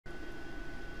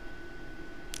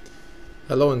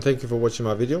Hello and thank you for watching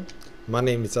my video. My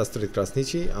name is Astrid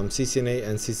Krasniqi. I'm CCNA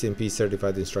and CCNP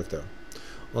certified instructor.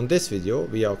 On this video,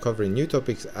 we are covering new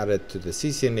topics added to the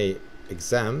CCNA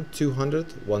exam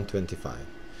 200-125.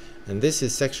 And this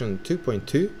is section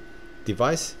 2.2,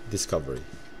 Device Discovery.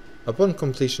 Upon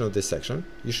completion of this section,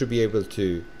 you should be able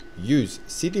to use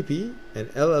CDP and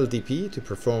LLDP to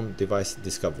perform device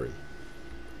discovery.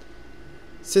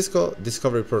 Cisco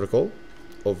Discovery Protocol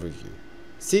Overview.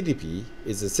 CDP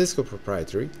is a Cisco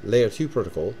proprietary Layer 2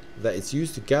 protocol that is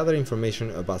used to gather information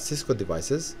about Cisco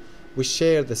devices which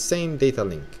share the same data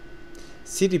link.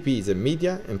 CDP is a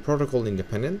media and protocol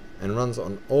independent and runs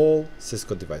on all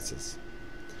Cisco devices.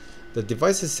 The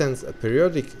devices sends a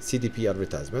periodic CDP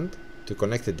advertisement to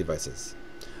connected devices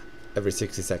every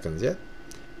 60 seconds,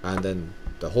 and then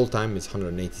the whole time is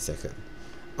 180 seconds.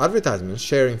 Advertisements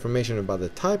share information about the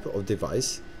type of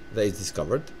device that is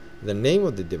discovered, the name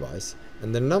of the device,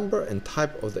 and the number and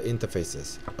type of the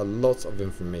interfaces. A lot of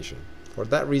information. For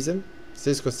that reason,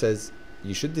 Cisco says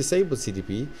you should disable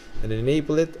CDP and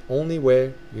enable it only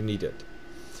where you need it.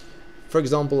 For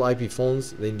example, IP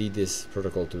phones, they need this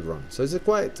protocol to run. So it's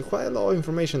quite a lot of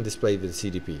information displayed with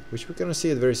CDP, which we're going to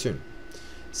see it very soon.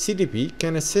 CDP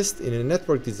can assist in a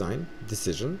network design,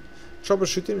 decision,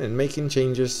 troubleshooting, and making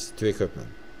changes to equipment.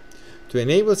 To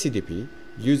enable CDP,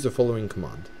 use the following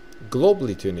command.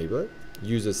 Globally, to enable it,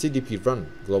 use a CDP run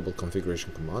global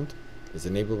configuration command. It's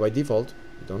enabled by default.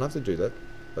 You don't have to do that,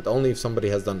 but only if somebody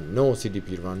has done no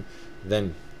CDP run,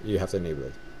 then you have to enable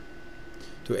it.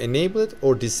 To enable it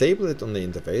or disable it on the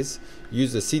interface,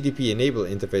 use the CDP enable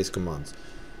interface commands.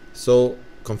 So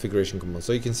configuration command.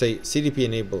 So you can say CDP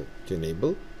enable to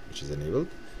enable, which is enabled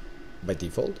by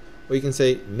default, or you can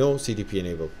say no CDP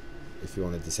enable if you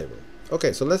want to disable it.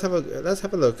 Okay, so let's have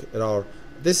a look at our.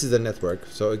 This is the network.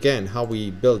 So again, how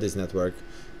we build this network,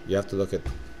 you have to look at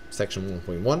section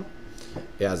 1.1.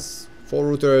 It has 4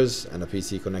 routers and a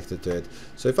PC connected to it.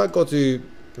 So if I go to,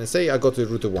 let's say I go to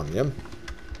router 1,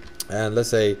 and let's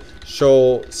say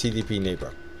show CDP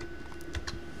neighbor.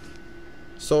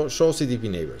 So show CDP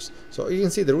neighbors. So you can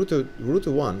see the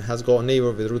router 1 has got a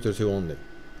neighbor with router 2 only,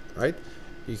 right?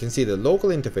 You can see the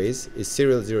local interface is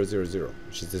serial 000,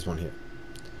 which is this one here.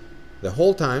 The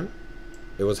whole time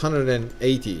it was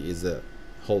 180 is the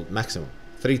whole maximum.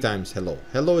 3 times hello.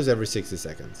 Hello is every 60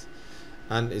 seconds.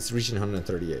 And it's reaching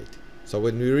 138. So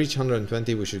when we reach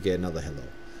 120, we should get another hello.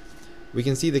 We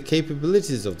can see the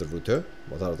capabilities of the router.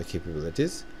 What are the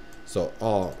capabilities? So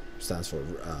R stands for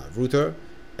router.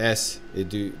 S, it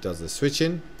does the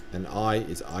switching. And I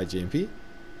is IGMP.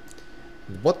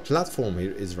 What platform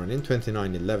here is running?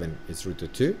 2911 is router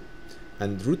 2.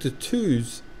 And router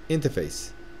 2's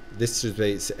interface. This should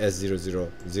be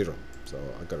S000, so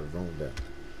I got it wrong there.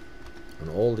 On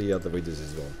all the other videos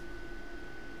as well.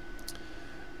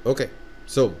 Okay,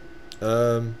 so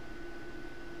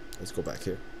let's go back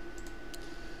here.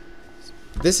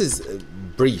 This is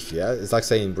brief, it's like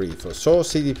saying brief. So show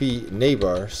CDP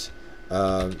neighbors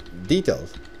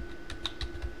detailed.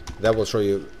 That will show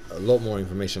you a lot more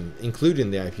information,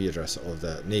 including the IP address of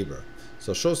the neighbor.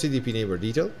 So show CDP neighbor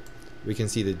detail. We can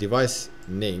see the device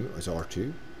name is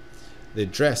R2. The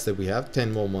address that we have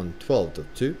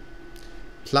 10.1.12.2,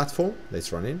 platform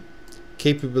that's running,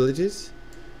 capabilities,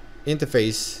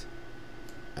 interface,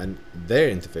 and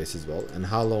their interface as well, and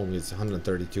how long is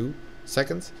 132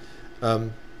 seconds,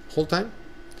 whole time,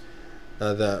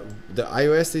 the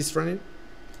iOS is running,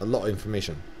 a lot of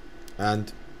information,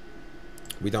 and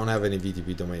we don't have any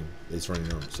VTP domain that's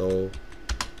running on. So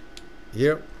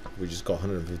here we just got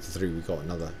 153. We got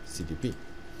another CDP.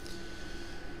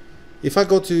 If I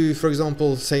go to, for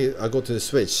example, say I go to the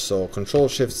switch, so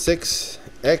Control-Shift-6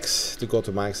 X to go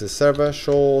to my access server,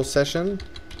 show session.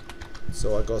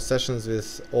 So I got sessions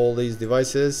with all these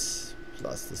devices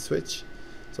plus the switch.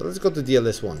 So let's go to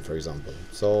DLS1, for example.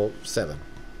 So 7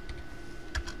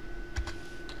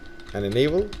 and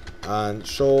enable and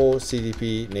show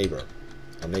CDP neighbor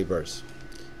or neighbors.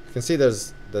 You can see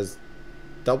there's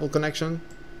double connection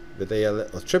with ALS,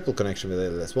 or triple connection with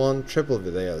ALS1, triple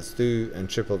with ALS2, and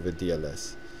triple with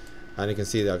DLS. And you can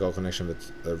see that I got connection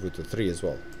with router 3 as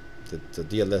well. The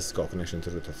DLS got connection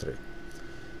to router 3.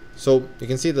 So you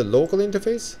can see the local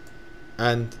interface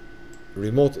and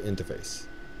remote interface,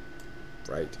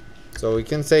 right? So we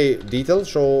can say detail,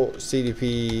 show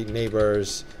CDP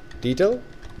neighbors detail.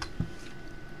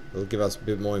 It'll give us a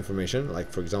bit more information. Like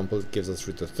for example, it gives us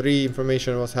router 3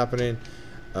 information, what's happening.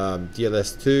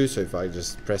 DLS2, so if I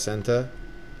just press enter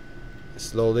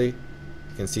slowly, you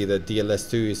can see that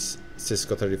DLS2 is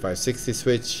Cisco 3560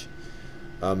 switch,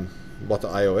 what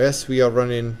iOS we are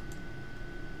running,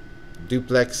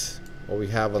 duplex, what we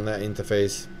have on that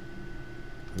interface,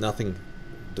 Nothing.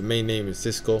 Domain name is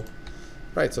Cisco.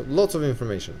 Right, so lots of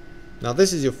information. Now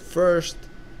this is your first,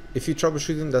 if you're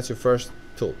troubleshooting, that's your first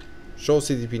tool. Show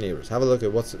CDP neighbors. Have a look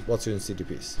at what's in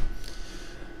CDPs.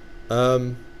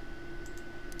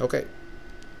 Okay.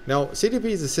 Now CDP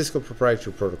is a Cisco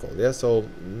proprietary protocol. Yeah, so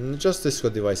just Cisco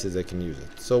devices that can use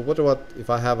it. So what about if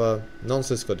I have a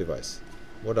non-Cisco device?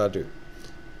 What do I do?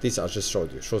 These I just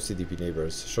showed you. Show CDP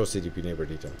neighbors. Show CDP neighbor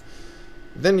detail.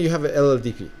 Then you have a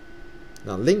LLDP.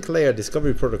 Now link layer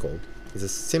discovery protocol is the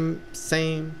same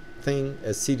thing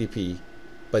as CDP,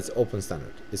 but it's open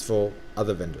standard. It's for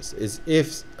other vendors.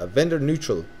 It's a vendor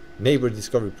neutral neighbor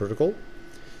discovery protocol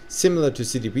similar to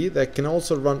CDP that can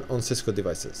also run on Cisco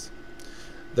devices.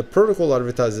 The protocol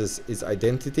advertises its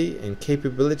identity and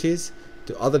capabilities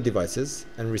to other devices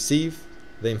and receive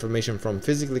the information from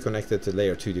physically connected to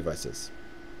layer 2 devices.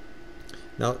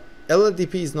 Now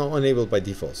LLDP is not enabled by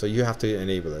default, so you have to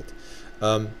enable it.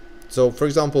 So for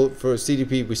example, for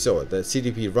CDP we saw it, the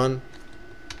CDP run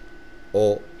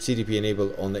or CDP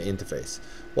enable on the interface.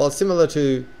 Well, similar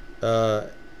to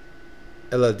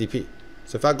LLDP.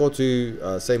 So if I go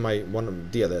to say my one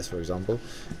DLS, for example,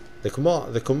 the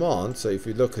command, so if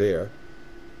you look here,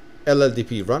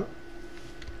 LLDP run,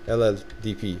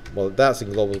 LLDP, well that's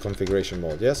in global configuration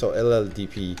mode, yeah, so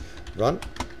LLDP run,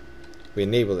 we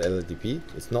enable LLDP,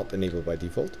 it's not enabled by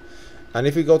default. And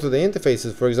if we go to the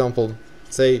interfaces, for example,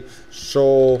 say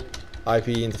show IP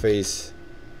interface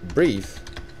brief,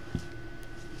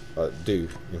 do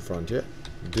in front here,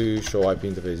 do show IP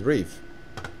interface brief.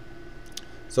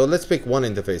 So let's pick one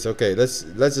interface. Okay, let's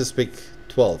just pick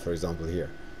 12 for example here,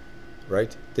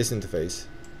 right? This interface,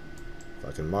 if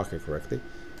I can mark it correctly,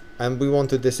 and we want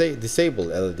to disable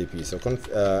LLDP. So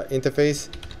interface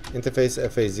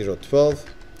FA012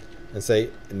 and say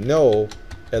no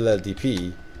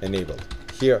LLDP enabled.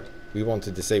 Here we want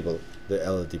to disable the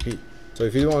LLDP. So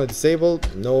if you want to disable,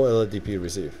 no LLDP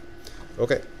receive.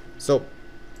 Okay, so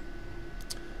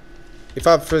if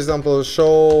I, for example,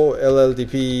 show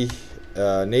LLDP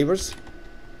neighbors,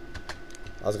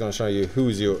 I was going to show you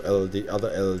who's your other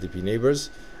LLDP neighbors.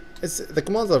 The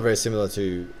commands are very similar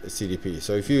to CDP.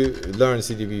 So if you learn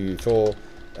CDP before,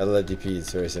 LLDP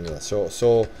is very similar. So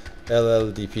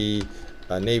LLDP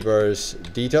neighbors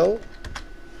detail.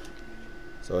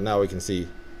 So now we can see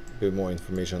a bit more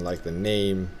information like the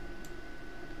name,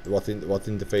 what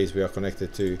interface we are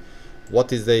connected to,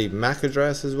 what is the MAC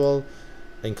address as well,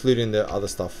 including the other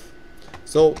stuff.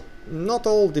 So not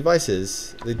all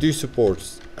devices, they do support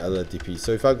LLDP.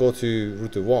 So if I go to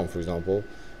router 1 for example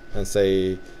and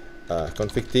say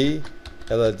config T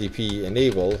LLDP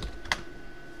enable,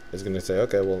 it's going to say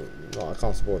okay, well no, I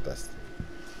can't support that.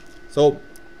 So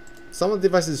some of the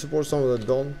devices support, some of them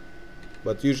don't,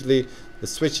 but usually the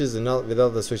switches and with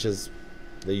other switches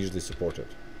they usually support it.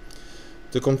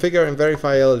 To configure and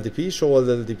verify LLDP, show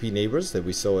LLDP neighbors that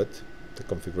we saw it, the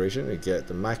configuration. You get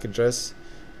the MAC address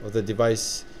of the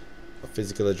device, a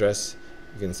physical address.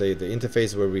 You can say the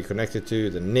interface where we connected to,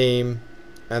 the name,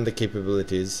 and the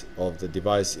capabilities of the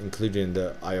device, including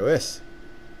the iOS.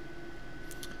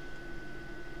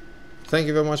 Thank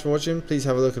you very much for watching. Please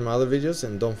have a look at my other videos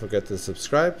and don't forget to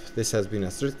subscribe. This has been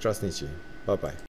a strict trust niche. Bye bye.